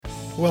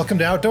Welcome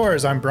to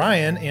Outdoors. I'm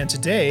Brian, and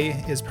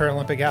today is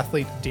Paralympic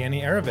athlete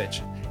Dani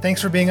Arovich.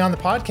 Thanks for being on the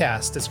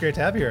podcast. It's great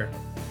to have you here.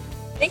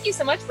 Thank you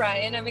so much,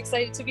 Brian. I'm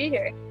excited to be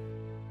here.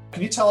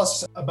 Can you tell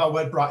us about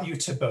what brought you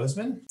to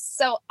Bozeman?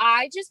 So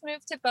I just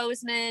moved to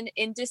Bozeman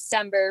in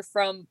December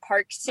from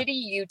Park City,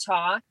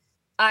 Utah.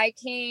 I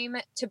came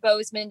to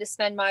Bozeman to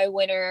spend my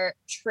winter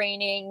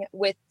training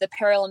with the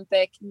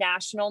Paralympic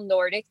National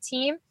Nordic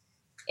team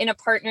in a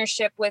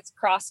partnership with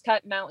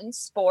Crosscut Mountain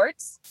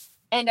Sports.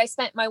 And I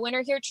spent my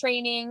winter here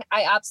training.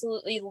 I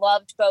absolutely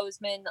loved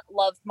Bozeman,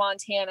 loved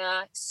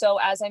Montana. So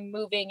as I'm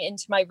moving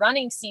into my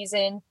running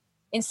season,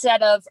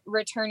 instead of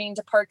returning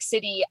to Park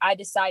City, I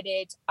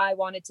decided I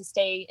wanted to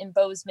stay in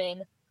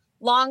Bozeman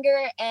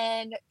longer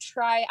and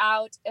try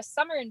out a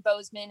summer in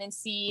Bozeman and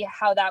see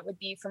how that would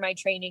be for my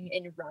training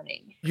in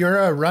running. You're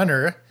a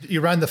runner. You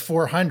run the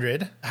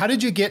 400. How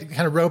did you get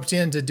kind of roped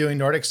into doing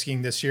Nordic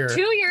skiing this year?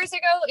 2 years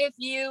ago, if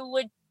you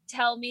would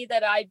tell me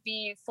that I'd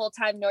be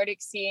full-time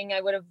Nordic skiing, I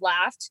would have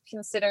laughed,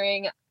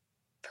 considering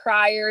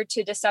prior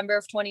to December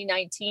of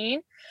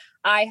 2019,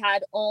 I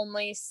had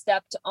only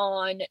stepped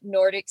on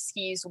Nordic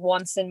skis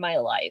once in my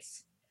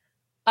life.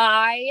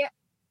 I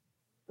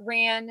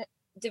ran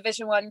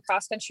Division I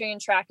cross country and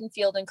track and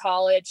field in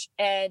college,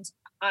 and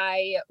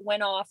I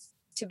went off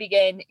to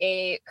begin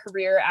a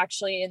career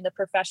actually in the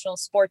professional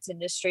sports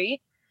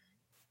industry.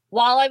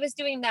 While I was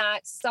doing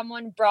that,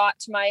 someone brought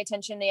to my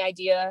attention the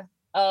idea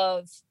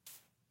of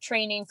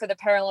training for the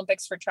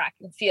Paralympics for track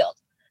and field.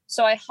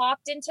 So I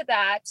hopped into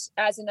that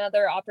as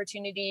another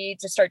opportunity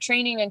to start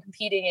training and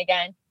competing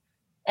again.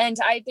 And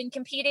I'd been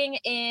competing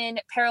in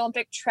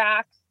Paralympic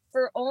track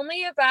for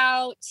only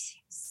about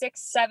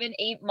 6, 7,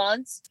 8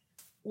 months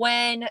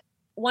when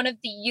one of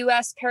the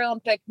U.S.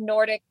 Paralympic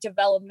Nordic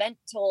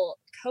developmental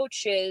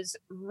coaches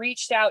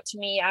reached out to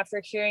me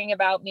after hearing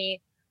about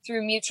me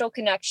through mutual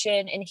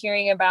connection and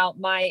hearing about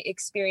my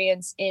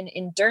experience in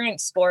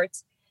endurance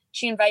sports.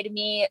 She invited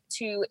me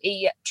to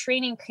a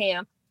training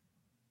camp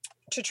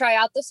to try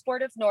out the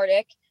sport of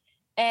Nordic.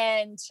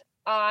 And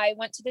I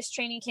went to this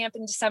training camp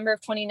in December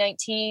of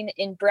 2019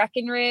 in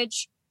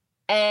Breckenridge.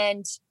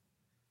 And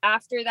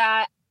after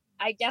that,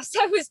 I guess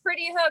I was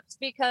pretty hooked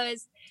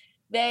because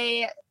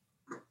they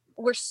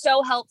were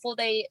so helpful.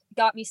 They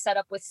got me set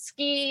up with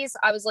skis.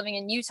 I was living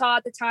in Utah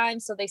at the time,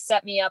 so they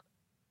set me up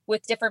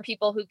with different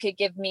people who could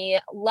give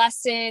me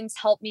lessons,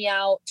 help me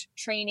out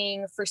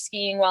training for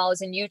skiing while I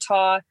was in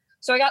Utah.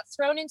 So I got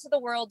thrown into the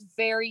world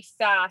very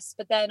fast,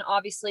 but then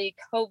obviously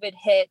COVID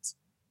hit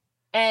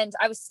and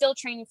I was still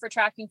training for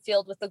track and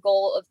field with the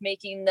goal of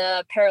making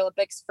the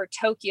Paralympics for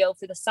Tokyo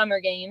for the Summer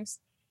Games.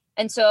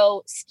 And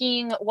so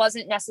skiing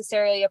wasn't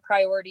necessarily a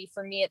priority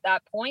for me at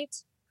that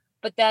point.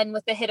 But then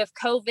with the hit of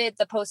COVID,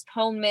 the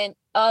postponement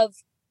of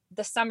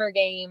the Summer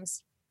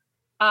Games,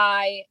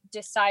 I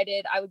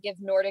decided I would give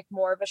Nordic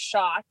more of a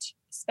shot,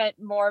 spent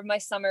more of my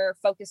summer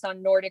focused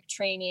on Nordic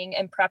training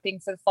and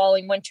prepping for the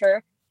following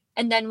winter,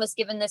 and then was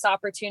given this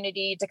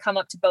opportunity to come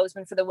up to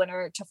Bozeman for the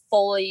winter to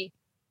fully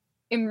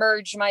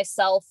immerse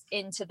myself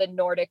into the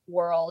Nordic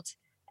world.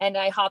 And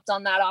I hopped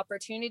on that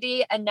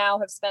opportunity and now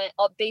have spent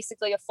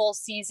basically a full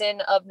season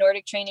of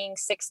Nordic training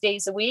 6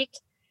 days a week.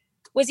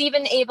 Was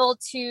even able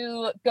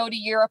to go to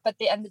Europe at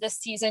the end of the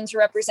season to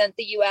represent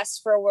the US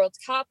for a World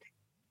Cup.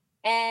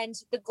 And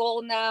the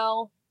goal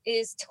now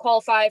is to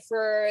qualify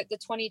for the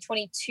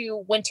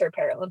 2022 Winter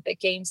Paralympic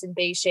Games in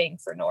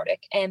Beijing for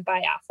Nordic and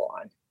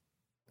biathlon.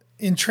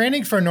 In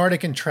training for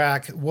Nordic and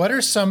track, what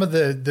are some of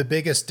the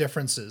biggest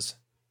differences?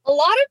 A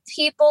lot of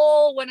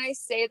people, when I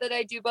say that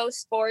I do both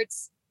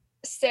sports,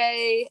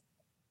 say,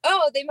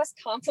 oh, they must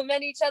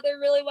complement each other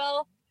really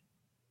well.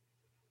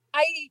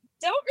 I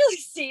don't really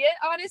see it,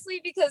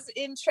 honestly, because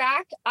in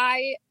track,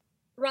 I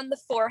run the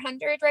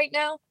 400 right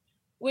now,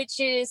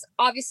 which is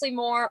obviously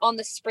more on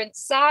the sprint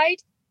side,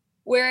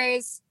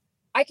 whereas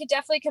I could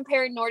definitely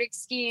compare Nordic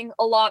skiing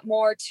a lot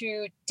more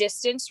to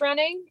distance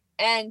running.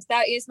 And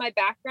that is my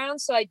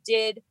background. So I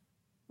did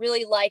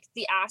really like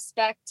the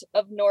aspect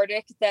of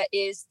Nordic that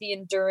is the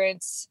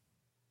endurance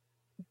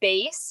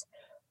base.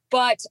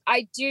 But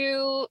I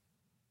do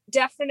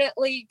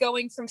definitely,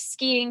 going from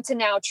skiing to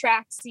now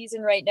track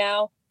season right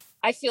now,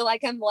 I feel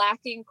like I'm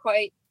lacking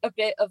quite a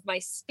bit of my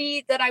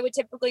speed that I would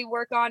typically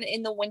work on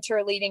in the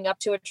winter leading up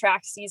to a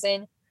track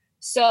season.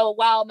 So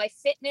while my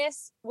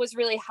fitness was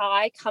really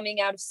high coming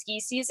out of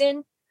ski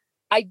season,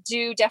 I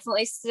do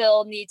definitely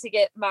still need to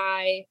get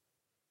my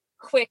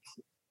quick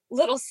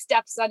little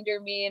steps under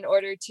me in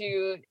order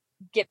to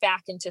get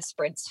back into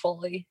sprints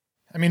fully.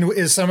 I mean,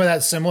 is some of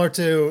that similar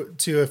to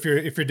if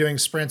you're doing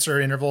sprints or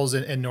intervals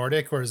in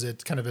Nordic, or is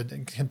it kind of a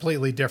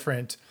completely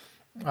different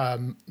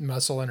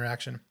muscle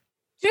interaction?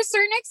 To a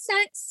certain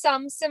extent,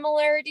 some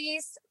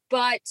similarities,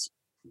 but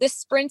the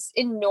sprints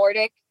in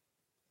Nordic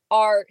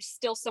are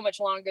still so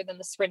much longer than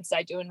the sprints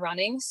I do in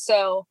running.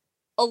 So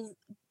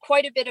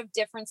quite a bit of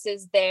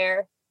differences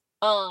there.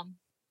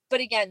 But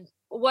again,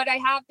 what I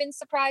have been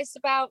surprised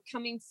about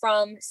coming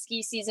from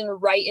ski season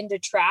right into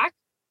track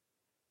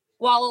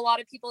while a lot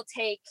of people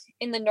take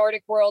in the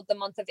Nordic world the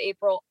month of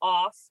April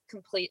off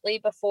completely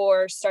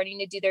before starting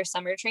to do their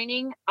summer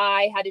training,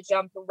 I had to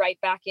jump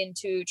right back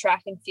into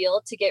track and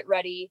field to get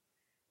ready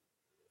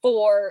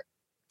for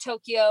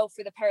Tokyo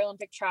for the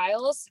Paralympic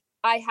trials.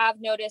 I have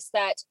noticed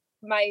that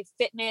my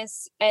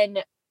fitness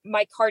and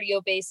my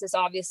cardio base is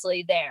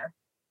obviously there.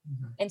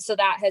 Mm-hmm. And so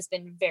that has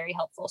been very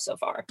helpful so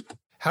far.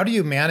 How do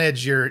you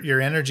manage your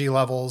energy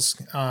levels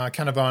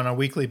kind of on a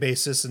weekly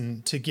basis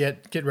and to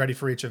get ready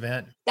for each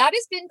event? That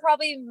has been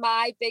probably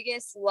my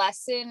biggest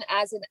lesson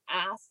as an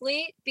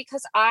athlete,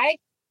 because I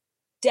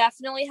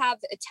definitely have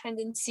a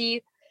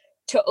tendency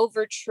to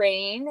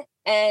overtrain.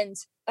 And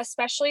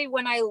especially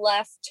when I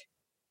left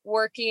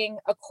working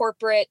a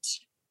corporate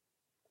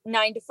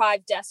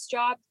 9-to-5 desk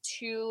job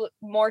to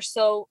more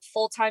so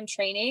full-time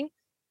training,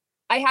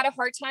 I had a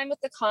hard time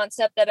with the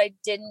concept that I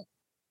didn't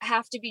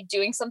have to be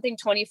doing something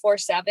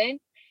 24/7,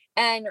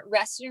 and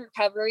rest and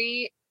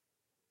recovery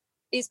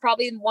is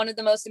probably one of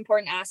the most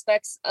important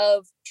aspects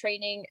of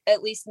training,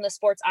 at least in the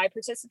sports I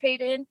participate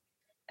in.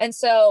 And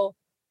so,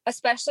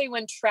 especially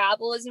when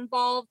travel is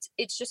involved,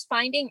 it's just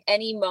finding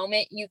any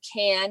moment you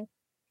can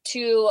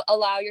to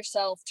allow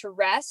yourself to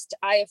rest.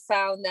 I have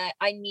found that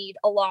I need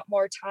a lot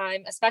more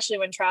time, especially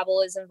when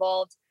travel is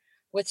involved,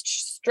 with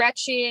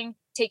stretching,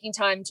 taking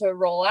time to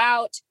roll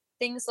out,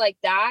 things like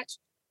that.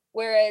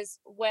 Whereas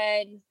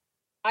when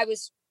I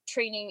was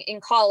training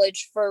in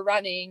college for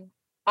running,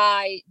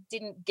 I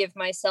didn't give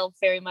myself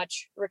very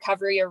much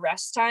recovery or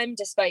rest time,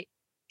 despite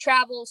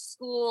travel,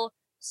 school,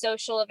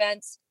 social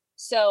events.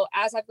 So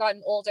as I've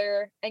gotten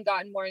older and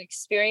gotten more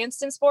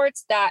experienced in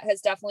sports, that has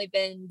definitely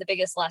been the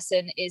biggest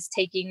lesson, is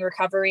taking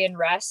recovery and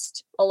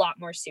rest a lot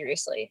more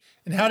seriously.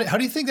 And how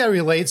do you think that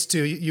relates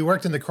to, you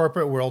worked in the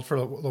corporate world for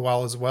a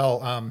while as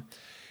well,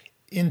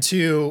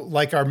 into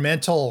like our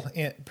mental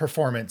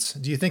performance?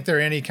 Do you think there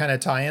are any kind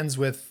of tie-ins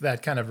with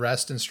that kind of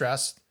rest and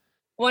stress?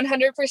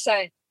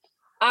 100%.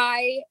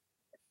 I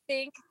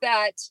think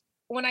that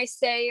when I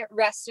say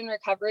rest and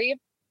recovery,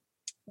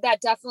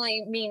 that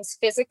definitely means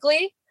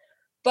physically,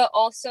 but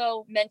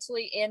also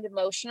mentally and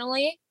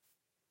emotionally.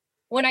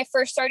 When I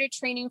first started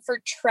training for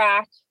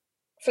track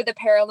for the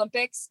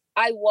Paralympics,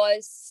 I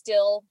was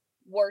still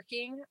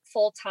working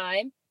full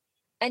time.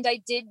 And I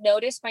did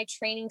notice my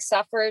training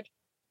suffered,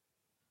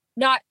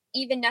 not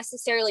even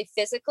necessarily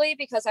physically,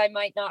 because I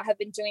might not have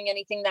been doing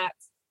anything that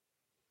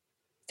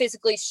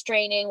physically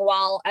straining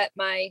while at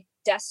my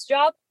desk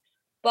job,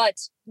 but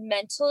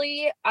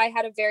mentally, I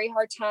had a very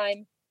hard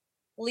time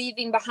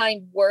leaving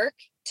behind work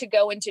to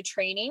go into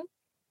training.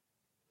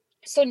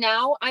 So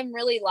now I'm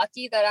really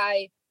lucky that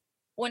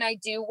when I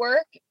do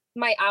work,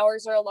 my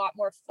hours are a lot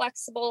more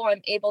flexible.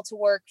 I'm able to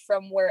work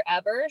from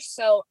wherever.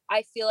 So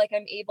I feel like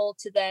I'm able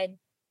to then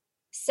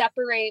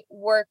separate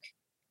work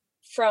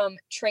from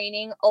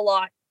training a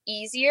lot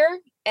easier.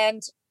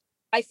 And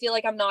I feel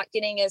like I'm not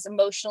getting as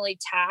emotionally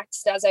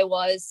taxed as I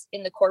was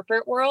in the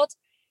corporate world.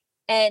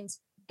 And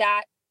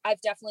that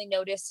I've definitely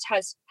noticed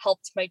has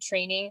helped my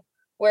training.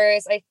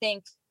 Whereas I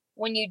think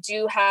when you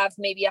do have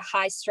maybe a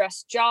high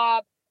stress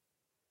job,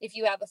 if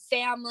you have a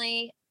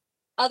family,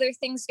 other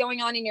things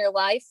going on in your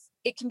life,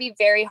 it can be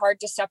very hard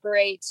to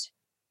separate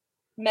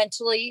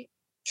mentally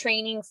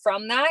training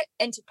from that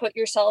and to put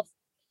yourself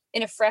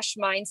in a fresh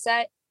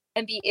mindset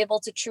and be able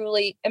to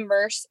truly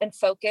immerse and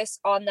focus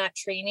on that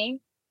training.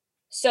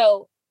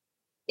 So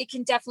it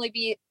can definitely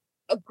be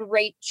a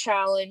great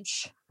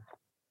challenge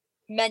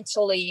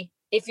mentally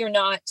if you're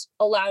not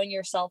allowing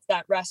yourself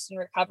that rest and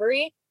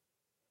recovery.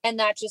 And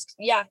that just,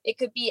 it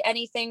could be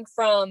anything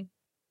from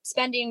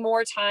spending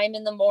more time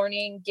in the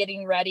morning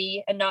getting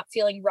ready and not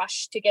feeling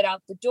rushed to get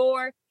out the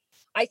door,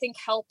 I think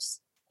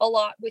helps a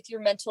lot with your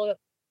mental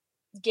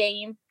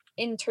game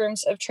in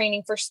terms of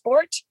training for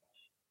sport.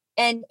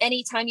 And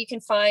anytime you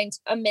can find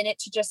a minute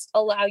to just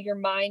allow your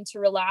mind to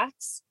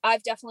relax,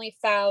 I've definitely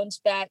found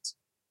that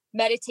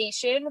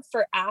meditation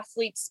for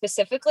athletes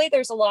specifically,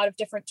 there's a lot of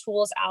different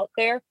tools out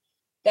there,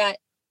 that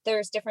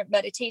there's different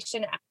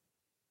meditation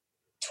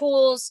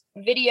tools,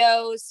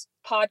 videos,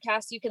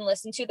 podcasts you can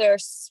listen to that are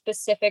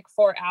specific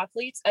for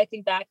athletes. I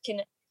think that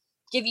can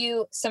give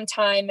you some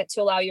time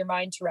to allow your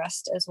mind to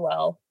rest as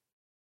well.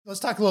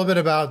 Let's talk a little bit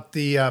about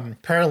the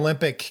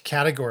Paralympic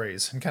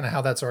categories and kind of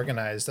how that's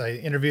organized. I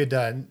interviewed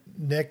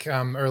Nick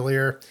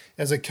earlier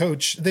as a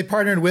coach. They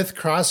partnered with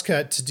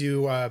CrossCut to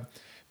do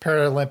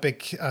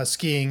Paralympic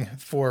skiing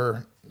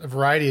for a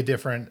variety of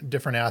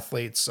different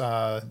athletes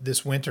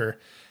this winter.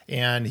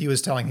 And he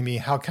was telling me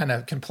how kind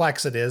of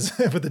complex it is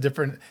with the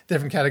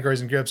different categories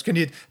and groups. Can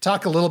you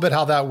talk a little bit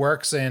how that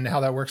works and how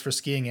that works for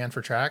skiing and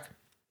for track?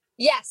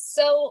 Yes.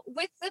 So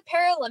with the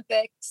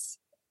Paralympics,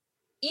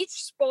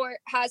 each sport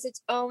has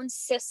its own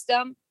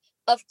system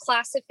of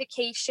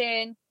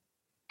classification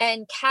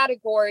and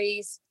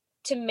categories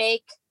to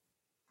make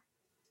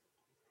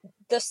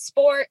the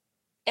sport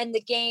and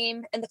the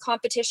game and the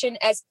competition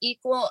as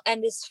equal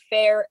and as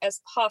fair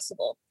as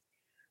possible.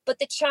 But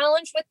the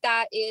challenge with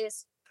that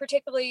is,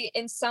 particularly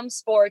in some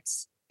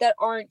sports that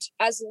aren't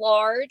as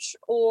large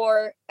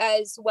or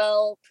as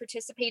well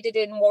participated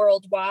in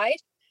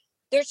worldwide,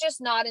 there's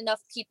just not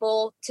enough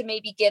people to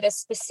maybe get as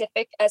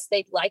specific as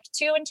they'd like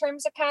to in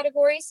terms of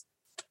categories.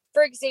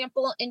 For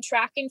example, in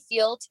track and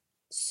field,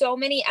 so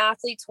many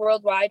athletes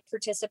worldwide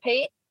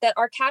participate that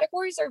our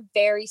categories are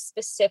very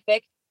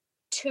specific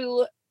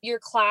to your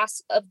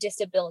class of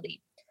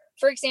disability.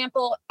 For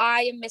example,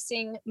 I am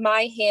missing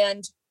my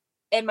hand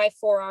and my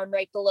forearm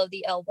right below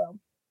the elbow.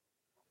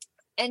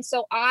 And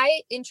so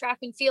I, in track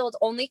and field,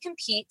 only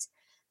compete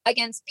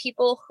against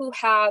people who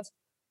have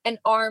an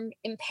arm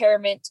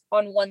impairment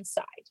on one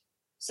side.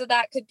 So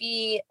that could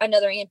be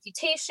another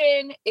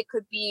amputation. It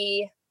could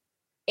be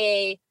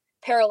a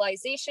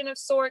paralyzation of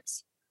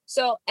sorts.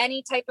 So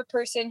any type of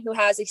person who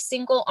has a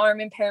single arm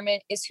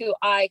impairment is who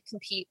I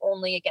compete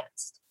only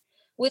against.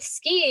 With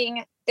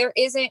skiing, there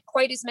isn't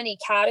quite as many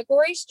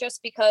categories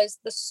just because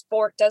the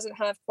sport doesn't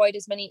have quite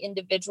as many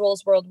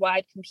individuals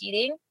worldwide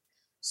competing.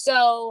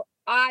 So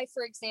I,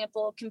 for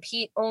example,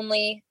 compete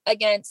only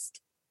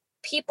against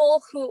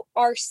people who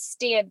are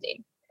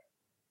standing,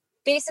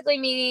 basically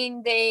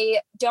meaning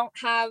they don't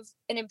have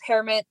an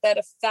impairment that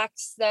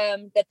affects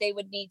them that they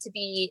would need to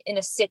be in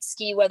a sit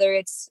ski, whether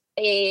it's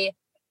a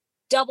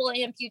double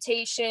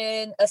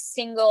amputation, a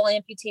single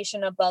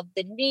amputation above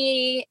the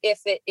knee,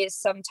 if it is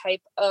some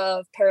type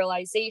of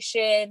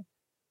paralyzation,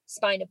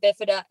 spina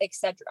bifida,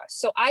 etc.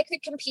 So I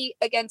could compete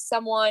against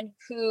someone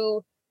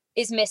who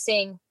is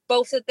missing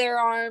both of their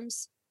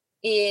arms,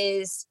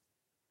 has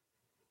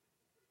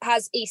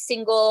a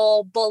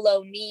single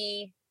below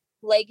knee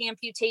leg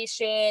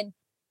amputation,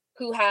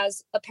 who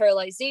has a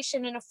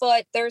paralyzation in a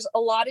foot. There's a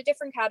lot of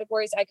different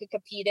categories I could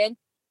compete in.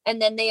 And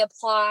then they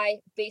apply,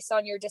 based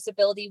on your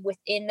disability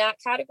within that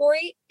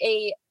category,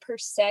 a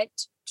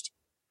percent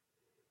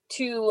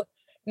to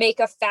make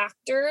a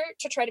factor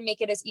to try to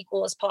make it as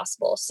equal as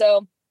possible.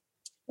 So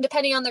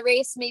depending on the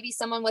race, maybe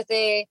someone with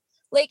a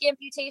leg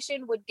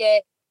amputation would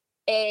get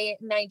a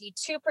 92%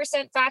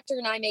 factor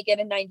and I may get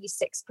a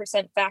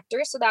 96%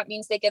 factor. So that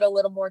means they get a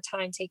little more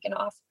time taken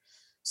off.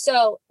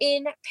 So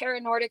in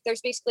Paranordic,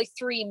 there's basically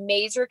 3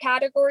 major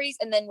categories.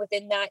 And then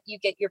within that, you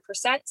get your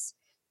percents.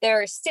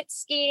 There's sit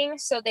skiing.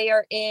 So they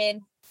are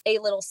in a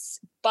little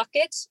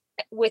bucket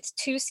with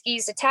 2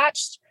 skis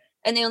attached,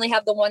 and they only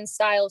have the one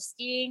style of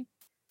skiing.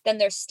 Then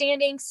there's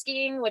standing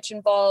skiing, which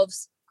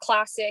involves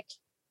classic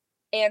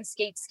and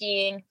skate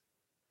skiing,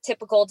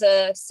 typical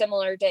to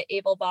similar to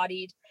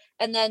able-bodied.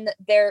 And then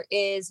there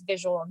is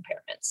visual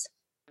impairments.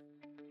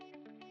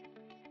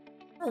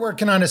 We're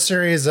working on a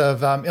series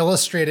of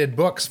illustrated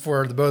books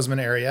for the Bozeman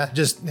area.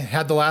 Just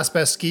had The Last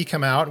Best Ski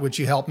come out, which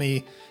you helped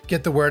me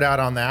get the word out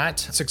on that.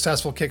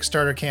 Successful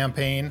Kickstarter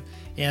campaign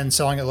and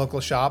selling at local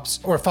shops.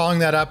 We're following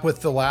that up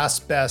with The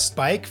Last Best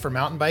Bike for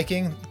mountain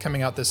biking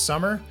coming out this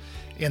summer.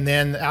 And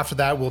then after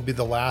that will be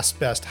The Last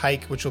Best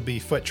Hike, which will be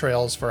foot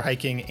trails for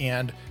hiking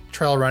and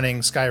trail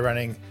running, sky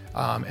running,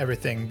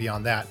 everything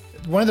beyond that.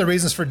 One of the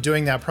reasons for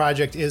doing that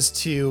project is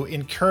to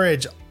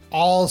encourage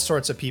all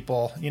sorts of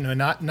people,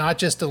 not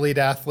just elite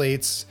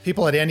athletes,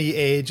 people at any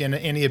age and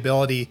any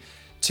ability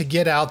to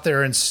get out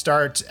there and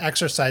start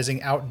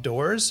exercising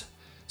outdoors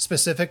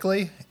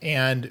specifically,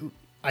 and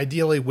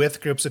ideally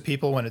with groups of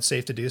people when it's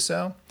safe to do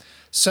so.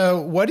 So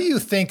what do you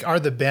think are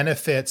the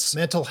benefits,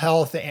 mental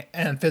health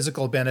and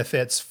physical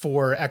benefits,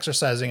 for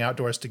exercising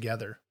outdoors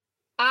together?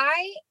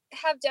 I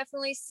have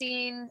definitely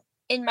seen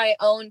in my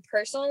own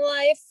personal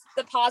life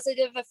the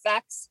positive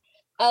effects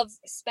of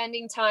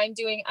spending time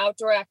doing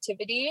outdoor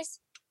activities.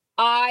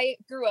 I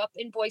grew up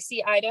in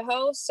Boise,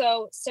 Idaho.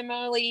 So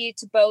similarly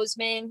to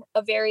Bozeman,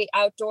 a very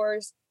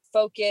outdoors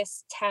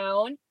focused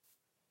town.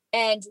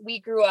 And we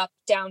grew up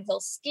downhill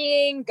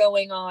skiing,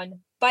 going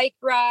on bike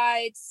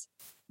rides,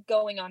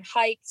 going on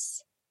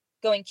hikes,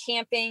 going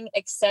camping,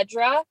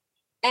 etc.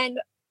 And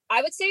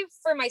I would say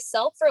for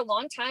myself, for a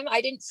long time,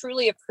 I didn't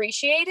truly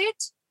appreciate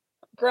it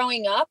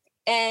growing up.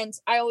 And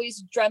I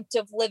always dreamt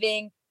of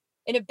living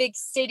in a big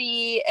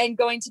city and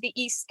going to the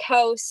East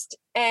Coast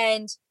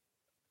and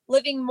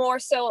living more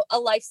so a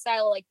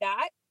lifestyle like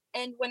that.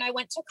 And when I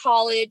went to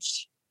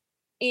college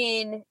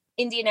in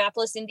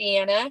Indianapolis,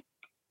 Indiana,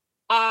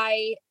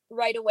 I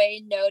right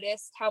away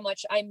noticed how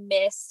much I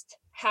missed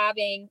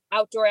having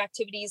outdoor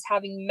activities,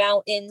 having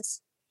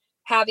mountains,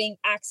 having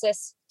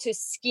access to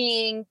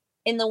skiing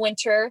in the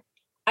winter.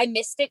 I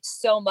missed it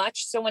so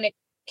much. So when it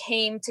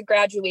came to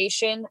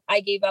graduation, I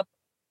gave up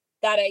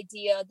that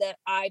idea that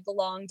I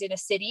belonged in a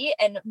city,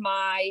 and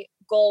my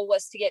goal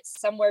was to get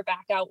somewhere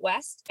back out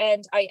west.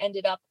 And I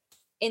ended up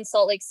in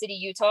Salt Lake City,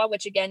 Utah,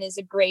 which again is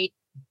a great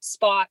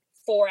spot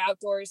for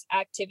outdoors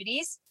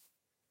activities.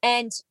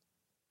 And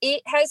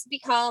it has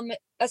become,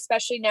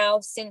 especially now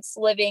since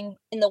living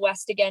in the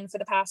West again for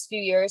the past few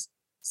years,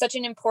 such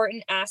an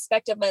important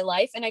aspect of my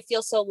life. And I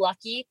feel so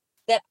lucky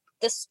that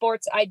the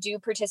sports I do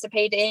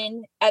participate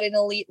in at an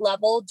elite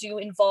level do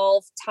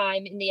involve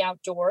time in the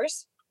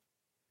outdoors.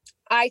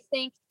 I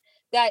think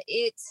that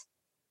it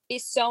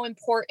is so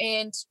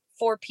important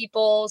for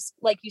people's,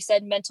 like you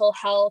said, mental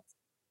health,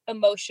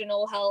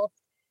 emotional health,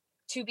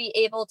 to be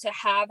able to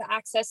have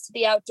access to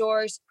the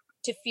outdoors,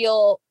 to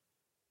feel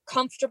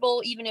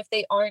comfortable, even if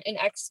they aren't an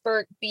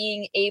expert,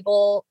 being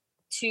able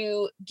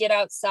to get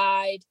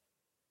outside,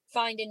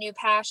 find a new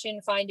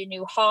passion, find a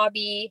new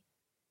hobby.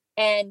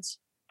 And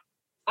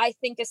I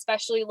think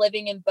especially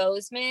living in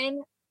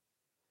Bozeman,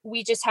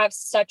 we just have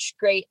such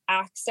great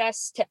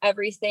access to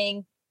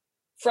everything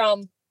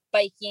from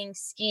biking,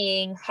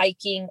 skiing,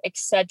 hiking,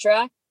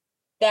 etc.,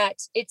 that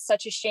it's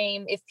such a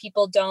shame if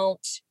people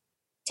don't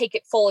take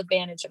it full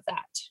advantage of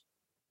that.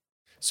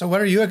 So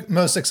what are you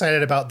most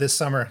excited about this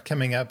summer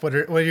coming up? What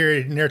are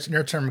your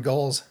near-term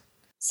goals?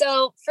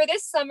 So for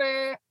this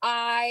summer,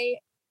 I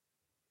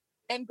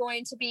am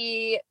going to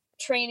be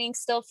training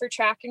still for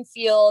track and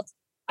field.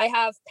 I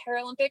have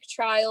Paralympic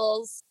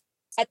trials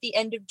at the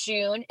end of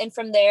June, and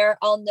from there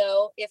I'll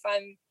know if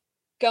I'm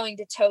going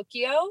to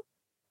Tokyo.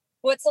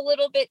 What's a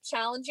little bit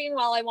challenging,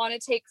 while I want to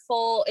take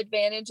full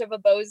advantage of a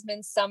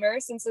Bozeman summer,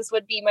 since this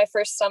would be my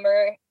first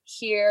summer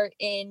here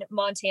in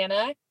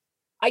Montana,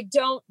 I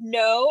don't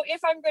know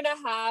if I'm going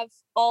to have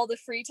all the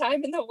free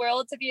time in the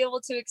world to be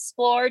able to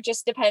explore,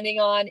 just depending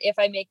on if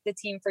I make the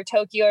team for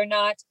Tokyo or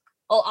not.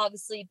 I'll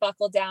obviously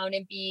buckle down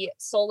and be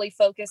solely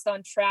focused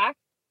on track.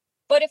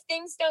 But if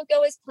things don't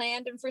go as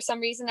planned and for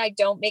some reason I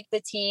don't make the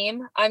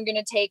team, I'm going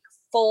to take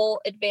full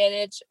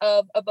advantage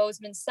of a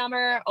Bozeman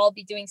summer. I'll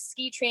be doing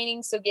ski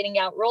training, so getting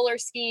out roller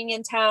skiing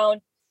in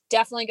town,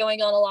 definitely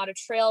going on a lot of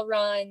trail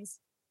runs,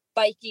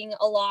 biking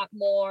a lot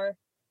more.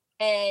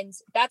 And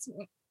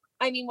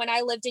when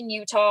I lived in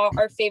Utah,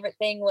 our favorite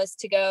thing was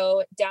to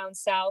go down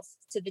south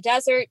to the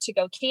desert, to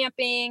go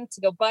camping, to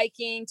go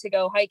biking, to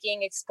go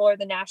hiking, explore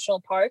the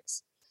national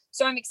parks.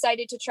 So I'm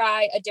excited to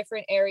try a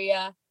different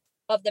area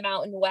of the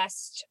Mountain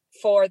West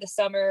for the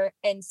summer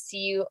and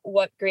see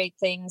what great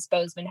things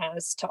Bozeman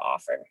has to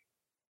offer.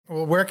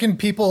 Well, where can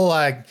people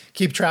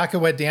keep track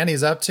of what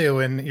Danny's up to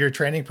and your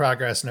training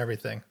progress and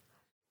everything?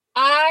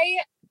 I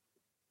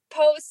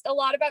post a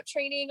lot about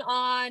training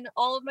on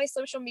all of my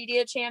social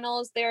media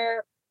channels.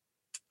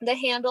 The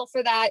handle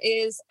for that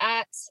is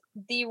at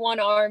the One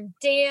Arm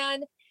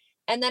Dan.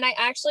 And then I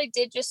actually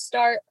did just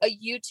start a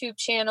YouTube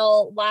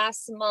channel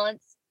last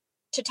month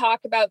to talk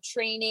about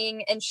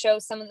training and show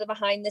some of the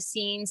behind the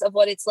scenes of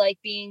what it's like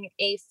being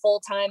a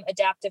full-time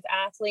adaptive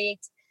athlete.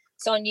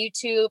 So on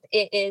YouTube,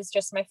 it is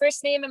just my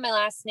first name and my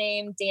last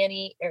name,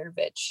 Danny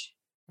Ervich.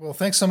 Well,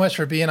 thanks so much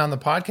for being on the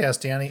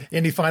podcast, Danny.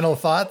 Any final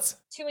thoughts?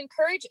 To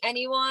encourage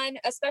anyone,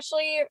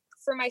 especially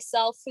for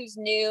myself who's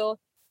new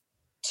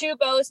to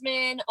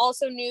Bozeman,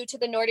 also new to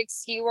the Nordic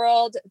ski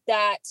world,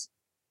 that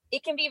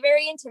it can be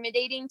very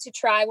intimidating to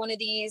try one of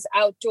these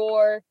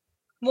outdoor,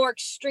 more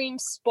extreme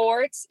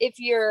sports if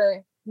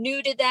you're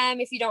new to them,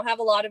 if you don't have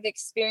a lot of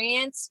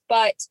experience.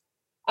 But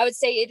I would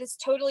say it is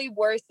totally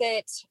worth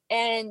it.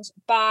 And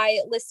by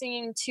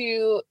listening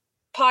to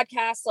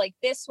podcasts like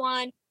this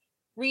one,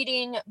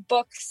 reading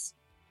books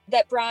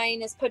that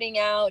Brian is putting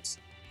out,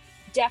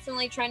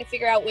 definitely trying to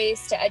figure out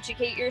ways to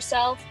educate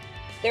yourself,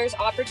 there's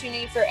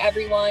opportunity for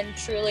everyone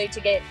truly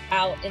to get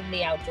out in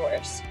the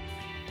outdoors.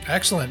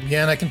 Excellent.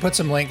 Yeah, and I can put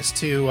some links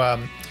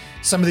to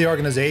some of the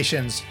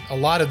organizations, a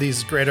lot of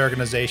these great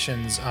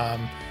organizations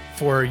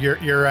for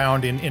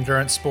year-round in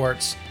endurance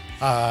sports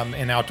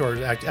and outdoor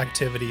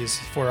activities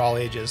for all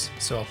ages.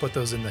 So I'll put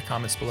those in the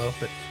comments below.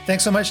 But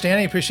thanks so much,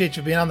 Danny. Appreciate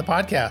you being on the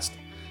podcast.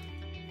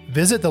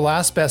 Visit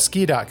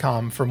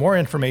thelastbestski.com for more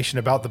information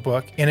about the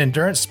book and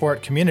endurance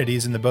sport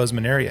communities in the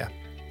Bozeman area.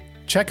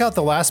 Check out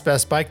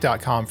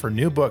thelastbestbike.com for a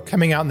new book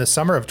coming out in the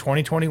summer of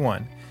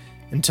 2021.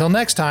 Until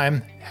next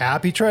time,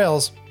 happy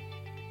trails.